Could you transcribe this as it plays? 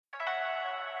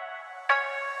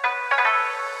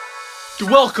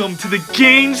Welcome to the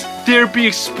Gains Therapy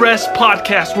Express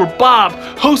podcast, where Bob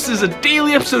hosts a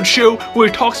daily episode show where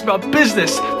he talks about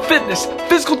business, fitness,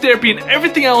 physical therapy, and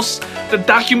everything else that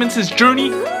documents his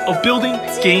journey of building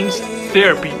Gains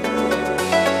Therapy.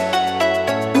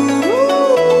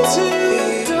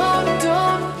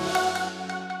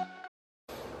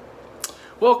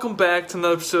 Welcome back to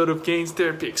another episode of Gains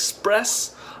Therapy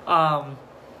Express.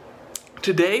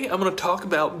 Today I'm going to talk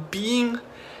about being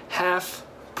half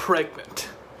pregnant.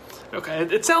 Okay,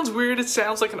 it sounds weird, it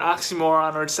sounds like an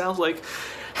oxymoron, or it sounds like,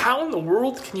 how in the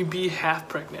world can you be half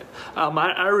pregnant?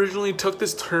 I originally took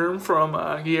this term from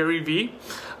Gary Vee,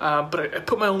 but I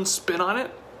put my own spin on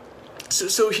it.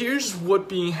 So here's what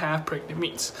being half pregnant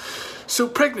means. So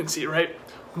pregnancy, right?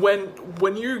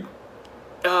 When you're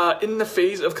in the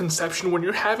phase of conception, when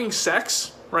you're having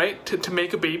sex, right, to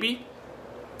make a baby,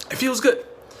 it feels good.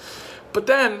 But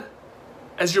then,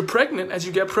 as you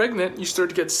get pregnant, you start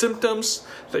to get symptoms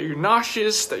that you're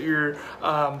nauseous, that you're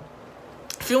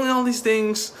feeling all these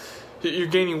things, you're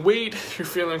gaining weight, you're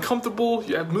feeling uncomfortable,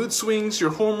 you have mood swings, your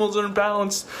hormones are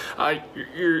imbalanced,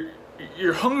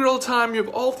 you're hungry all the time, you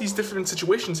have all these different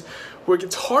situations where it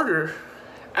gets harder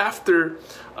after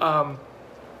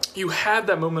you have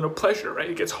that moment of pleasure,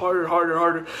 right? It gets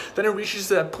harder. Then it reaches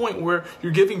to that point where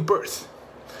you're giving birth,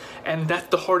 and that's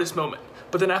the hardest moment.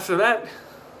 But then after that,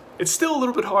 it's still a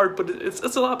little bit hard, but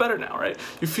it's a lot better now, right?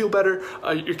 You feel better,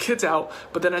 your kid's out,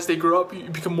 but then as they grow up, you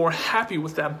become more happy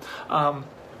with them, and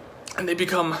they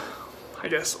become, I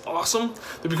guess, awesome.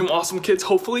 They become awesome kids,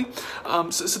 hopefully.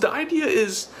 So the idea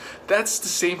is that's the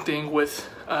same thing with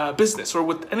business or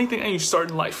with anything that you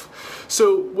start in life.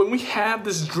 So when we have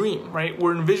this dream, right,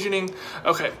 we're envisioning,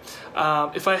 okay,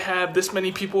 if I have this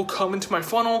many people come into my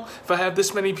funnel, if I have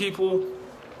this many people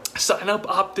sign up,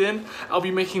 opt in, I'll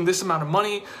be making this amount of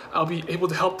money, I'll be able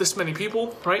to help this many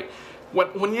people, right?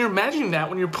 When you're imagining that,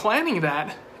 when you're planning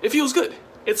that, it feels good.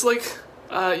 It's like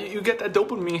you get that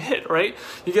dopamine hit, right?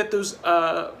 You get those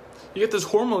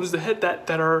hormones that hit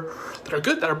that are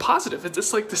good, that are positive. It's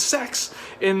just like the sex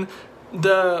in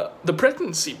the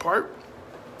pregnancy part,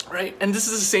 right? And this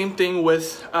is the same thing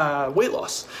with weight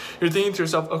loss. You're thinking to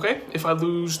yourself, okay, if I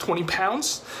lose 20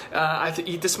 pounds, I have to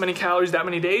eat this many calories that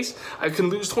many days. I can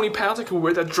lose 20 pounds. I could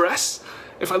wear that dress.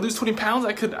 If I lose 20 pounds,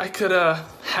 I could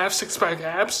have six-pack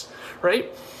abs, right?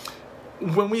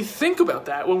 When we think about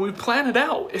that, when we plan it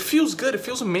out, it feels good. It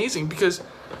feels amazing because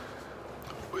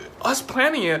us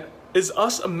planning it is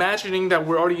us imagining that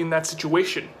we're already in that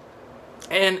situation.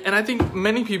 And I think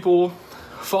many people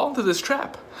fall into this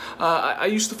trap. I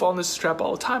used to fall into this trap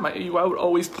all the time. I would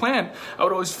always plan. I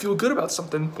would always feel good about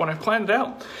something when I planned it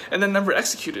out and then never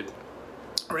executed,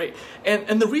 right?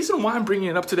 And the reason why I'm bringing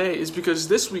it up today is because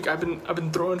this week I've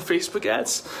been throwing Facebook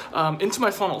ads into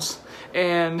my funnels,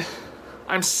 and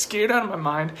I'm scared out of my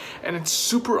mind, and it's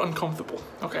super uncomfortable,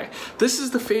 okay? This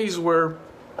is the phase where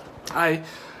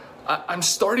I'm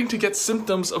starting to get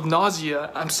symptoms of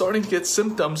nausea. I'm starting to get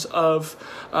symptoms of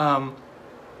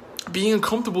being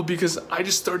uncomfortable because I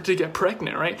just started to get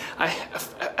pregnant, right?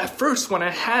 At first, when I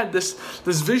had this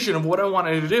vision of what I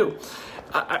wanted to do,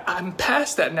 I'm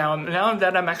past that now. Now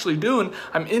that I'm actually doing,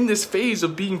 I'm in this phase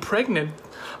of being pregnant.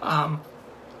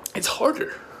 It's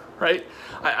harder, right?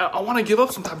 I want to give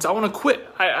up sometimes. I want to quit.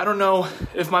 I don't know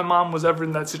if my mom was ever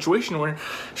in that situation where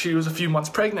she was a few months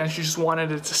pregnant and she just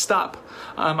wanted it to stop.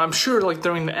 I'm sure, like,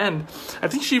 during the end, I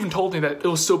think she even told me that it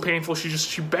was so painful.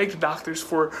 She begged the doctors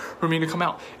for me to come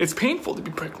out. It's painful to be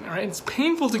pregnant, right? It's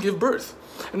painful to give birth.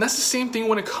 And that's the same thing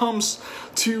when it comes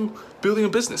to building a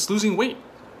business, losing weight.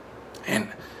 And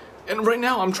right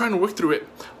now I'm trying to work through it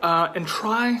and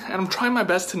I'm trying my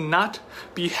best to not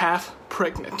be half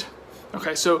pregnant.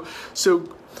 Okay, so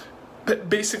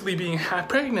basically being half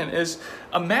pregnant is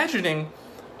imagining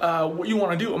what you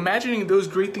want to do, imagining those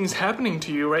great things happening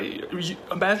to you, right?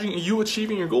 Imagining you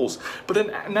achieving your goals, but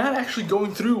then not actually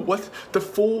going through what the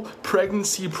full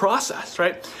pregnancy process,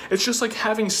 right? It's just like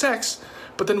having sex,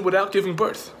 but then without giving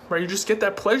birth, right? You just get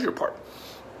that pleasure part.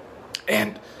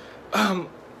 And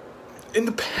in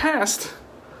the past,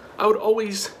 I would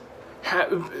always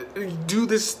do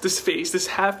this phase, this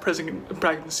half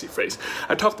pregnancy phase.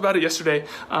 I talked about it yesterday.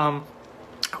 I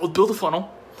would build a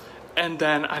funnel, and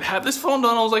then I'd have this funnel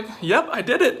done. I was like, yep, I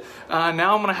did it.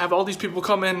 Now I'm gonna have all these people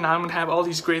come in. Now I'm gonna have all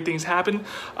these great things happen.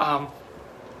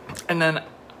 And then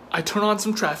I turn on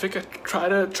some traffic. I try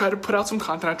to put out some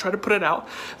content. I try to put it out.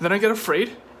 And then I get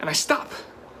afraid and I stop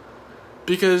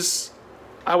because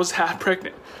I was half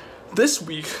pregnant. This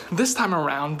week, this time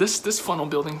around, this funnel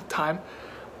building time,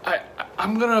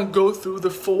 I'm gonna go through the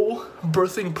full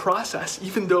birthing process,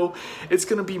 even though it's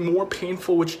gonna be more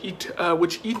painful with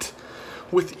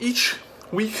each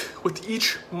week, with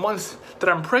each month that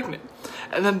I'm pregnant.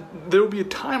 And then there will be a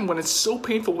time when it's so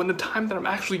painful, when the time that I'm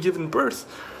actually giving birth,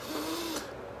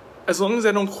 as long as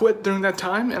I don't quit during that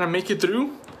time and I make it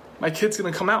through, my kid's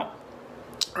gonna come out,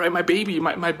 right? My baby,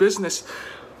 my business,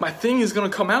 my thing is gonna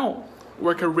come out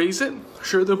where I can raise it.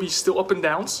 Sure, there'll be still up and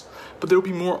downs, but there'll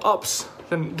be more ups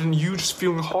than you just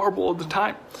feeling horrible all the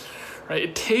time, right?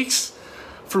 It takes,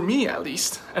 for me at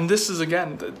least, and this is,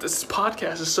 again, this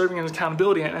podcast is serving as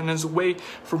accountability and as a way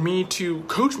for me to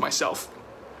coach myself.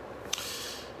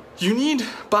 You need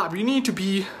to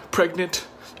be pregnant.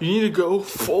 You need to go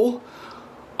full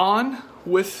on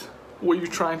with what you're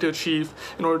trying to achieve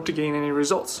in order to gain any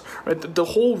results, right? The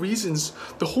whole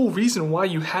reason why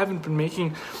you haven't been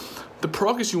making the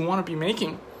progress you want to be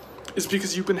making is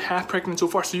because you've been half pregnant so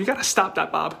far. So you got to stop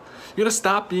that, Bob. You got to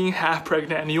stop being half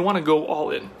pregnant and you want to go all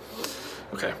in.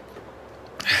 Okay.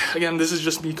 Again, this is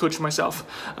just me coaching myself.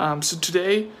 So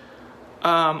today,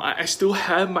 I still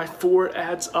have my 4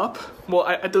 ads up. Well,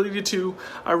 I deleted 2.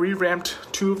 I revamped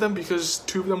 2 of them because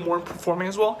 2 of them weren't performing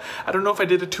as well. I don't know if I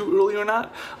did it too early or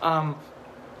not.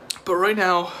 But right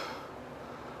now,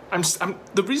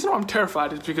 the reason why I'm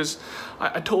terrified is because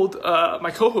I told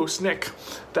my co-host Nick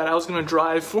that I was going to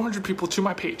drive 400 people to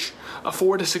my page,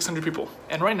 400 to 600 people.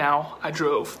 And right now, I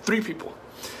drove 3 people.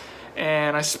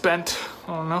 And I spent,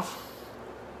 I don't know,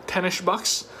 10-ish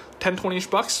bucks, 10, 20-ish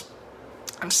bucks.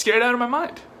 I'm scared out of my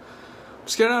mind.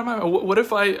 What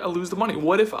if I lose the money?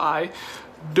 What if I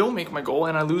don't make my goal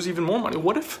and I lose even more money?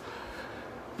 What if?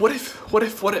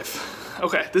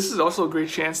 Okay, this is also a great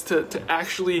chance to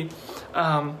actually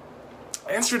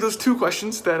answer those 2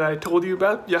 questions that I told you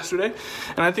about yesterday.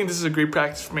 And I think this is a great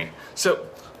practice for me. So,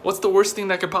 what's the worst thing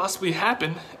that could possibly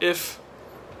happen if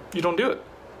you don't do it?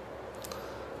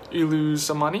 You lose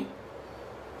some money.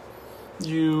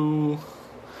 You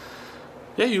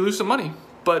lose some money.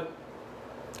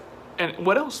 And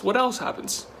what else? What else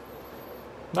happens?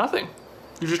 Nothing.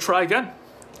 You just try again.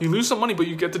 You lose some money, but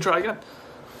you get to try again.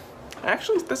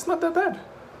 Actually, that's not that bad.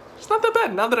 It's not that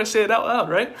bad now that I say it out loud,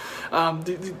 right?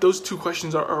 Those 2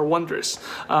 questions are wondrous.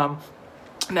 Now,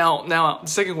 the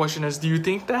second question is, do you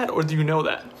think that or do you know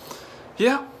that?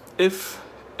 Yeah, if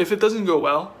it doesn't go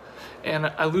well and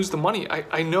I lose the money,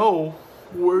 I know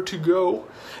where to go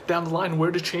down the line,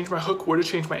 where to change my hook, where to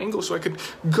change my angle so I could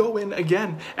go in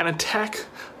again and attack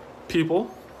people.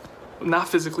 Not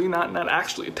physically, not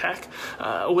actually attack,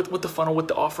 with the funnel, with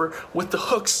the offer, with the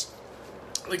hooks,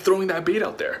 like throwing that bait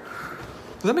out there.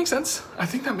 Does that make sense? I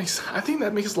think that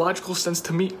makes logical sense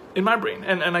to me in my brain.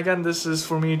 And again, this is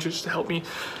for me just to help me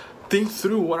think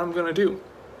through what I'm gonna do.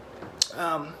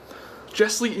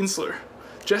 Jesse Itzler,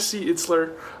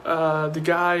 the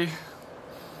guy,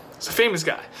 he's a famous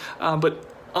guy, but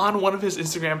on one of his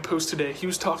Instagram posts today, he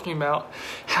was talking about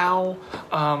how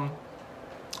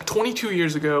 22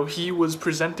 years ago, he was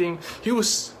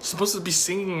supposed to be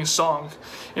singing a song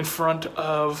in front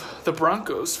of the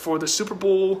Broncos for the Super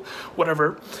Bowl,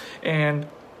 whatever, and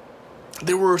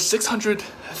there were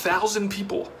 600,000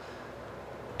 people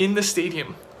in the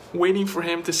stadium waiting for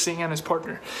him to sing and his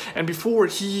partner. And before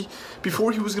he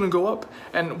was gonna go up,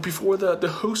 and before the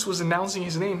host was announcing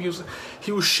his name,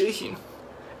 he was shaking.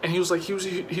 And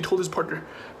he told his partner,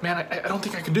 man, I don't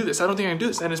think I can do this.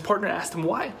 And his partner asked him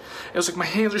why. It was like, my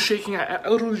hands are shaking. I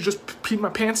literally just peed my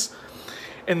pants.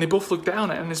 And they both looked down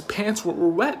and his pants were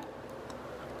wet.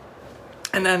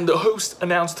 And then the host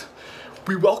announced,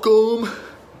 we welcome.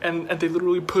 And they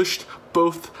literally pushed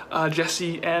both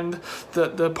Jesse and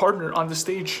the partner on the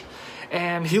stage.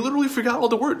 And he literally forgot all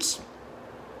the words.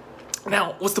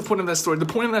 Now, what's the point of that story? The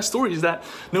point of that story is that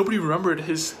nobody remembered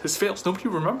his fails. Nobody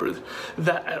remembered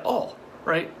that at all,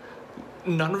 right?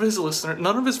 None of his listeners,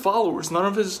 none of his followers, none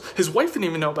of his wife didn't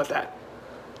even know about that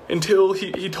until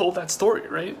he told that story,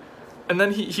 right? And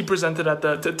then he presented at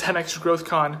the 10X Growth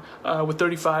Con with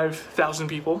 35,000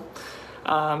 people. It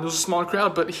was a smaller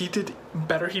crowd, but he did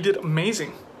better. He did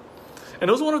amazing, and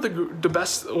it was one of the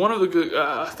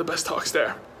best talks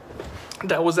there.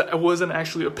 That wasn't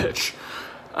actually a pitch.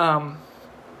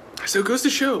 So it goes to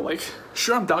show, like,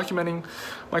 sure, I'm documenting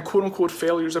my quote-unquote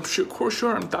failures. I'm sure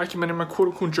I'm documenting my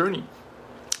quote-unquote journey.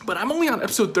 But I'm only on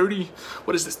episode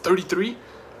 33?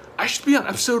 I should be on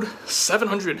episode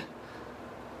 700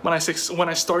 when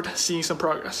I start seeing some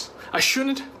progress. I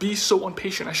shouldn't be so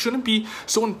impatient. I shouldn't be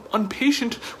so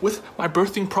impatient with my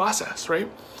birthing process, right?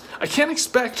 I can't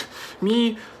expect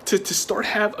me to start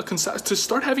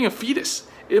having a fetus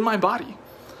in my body.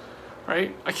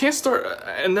 Right? I can't start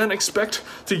and then expect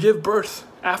to give birth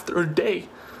after a day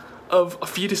of a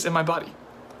fetus in my body.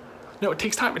 No, it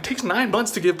takes time. It takes 9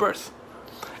 months to give birth.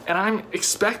 And I'm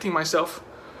expecting myself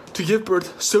to give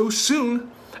birth so soon,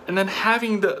 and then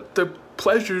having the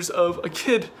pleasures of a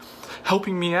kid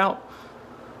helping me out,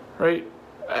 right?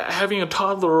 Having a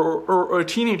toddler or a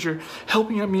teenager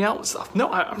helping me out with stuff.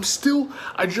 No, I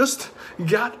just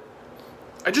got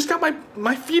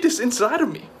my fetus inside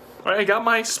of me. Right? I got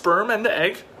my sperm and the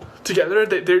egg together.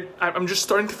 I'm just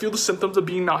starting to feel the symptoms of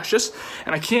being nauseous,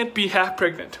 and I can't be half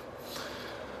pregnant.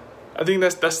 I think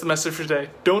that's the message for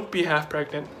today. Don't be half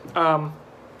pregnant.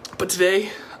 But today,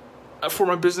 for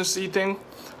my business seed thing,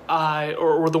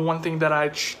 or the one thing that I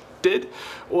did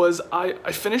was I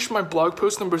finished my blog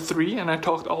post number 3, and I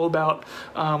talked all about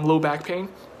low back pain.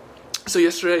 So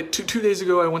yesterday, two days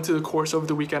ago, I went to the course over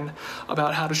the weekend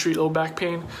about how to treat low back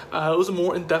pain. It was a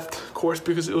more in-depth course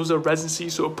because it was a residency,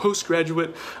 so a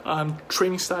postgraduate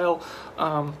training style.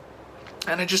 And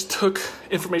I just took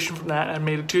information from that and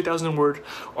made a 2,000-word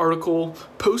article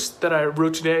post that I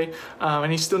wrote today.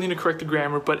 And you still need to correct the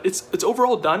grammar, but it's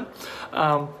overall done.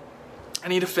 I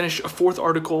need to finish a 4th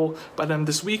article by the end of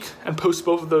this week and post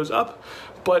both of those up.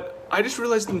 But I just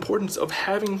realized the importance of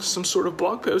having some sort of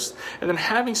blog post and then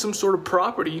having some sort of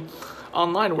property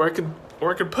online where I could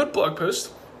put blog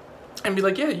posts and be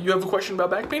like, yeah, you have a question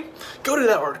about back pain? Go to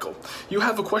that article. You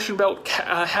have a question about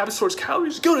habit source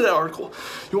calories? Go to that article.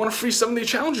 You want a free 7-day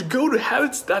challenge? Go to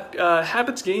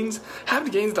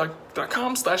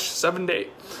habitsgains.com/7day.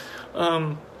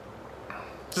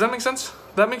 Does that make sense?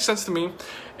 That makes sense to me,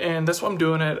 and that's why I'm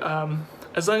doing it.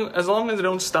 As long as I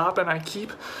don't stop and I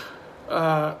keep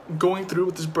going through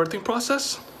with this birthing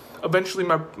process, eventually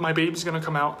my baby's gonna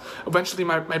come out. Eventually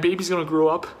my baby's gonna grow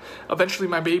up. Eventually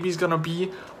my baby's gonna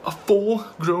be a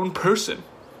full-grown person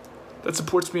that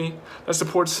supports me, that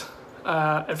supports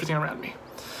everything around me.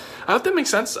 I hope that makes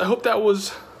sense. I hope that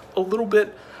was a little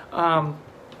bit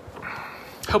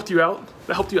helped you out.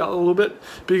 That helped you out a little bit,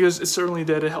 because it certainly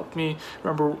did. It helped me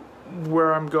remember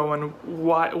where I'm going,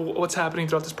 what's happening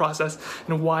throughout this process,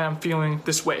 and why I'm feeling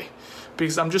this way.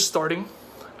 Because I'm just starting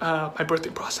my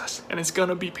birthing process, and it's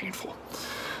gonna be painful.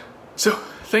 So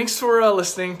thanks for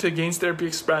listening to Gains Therapy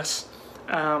Express.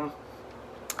 I'll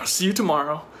see you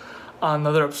tomorrow on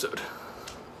another episode.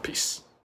 Peace.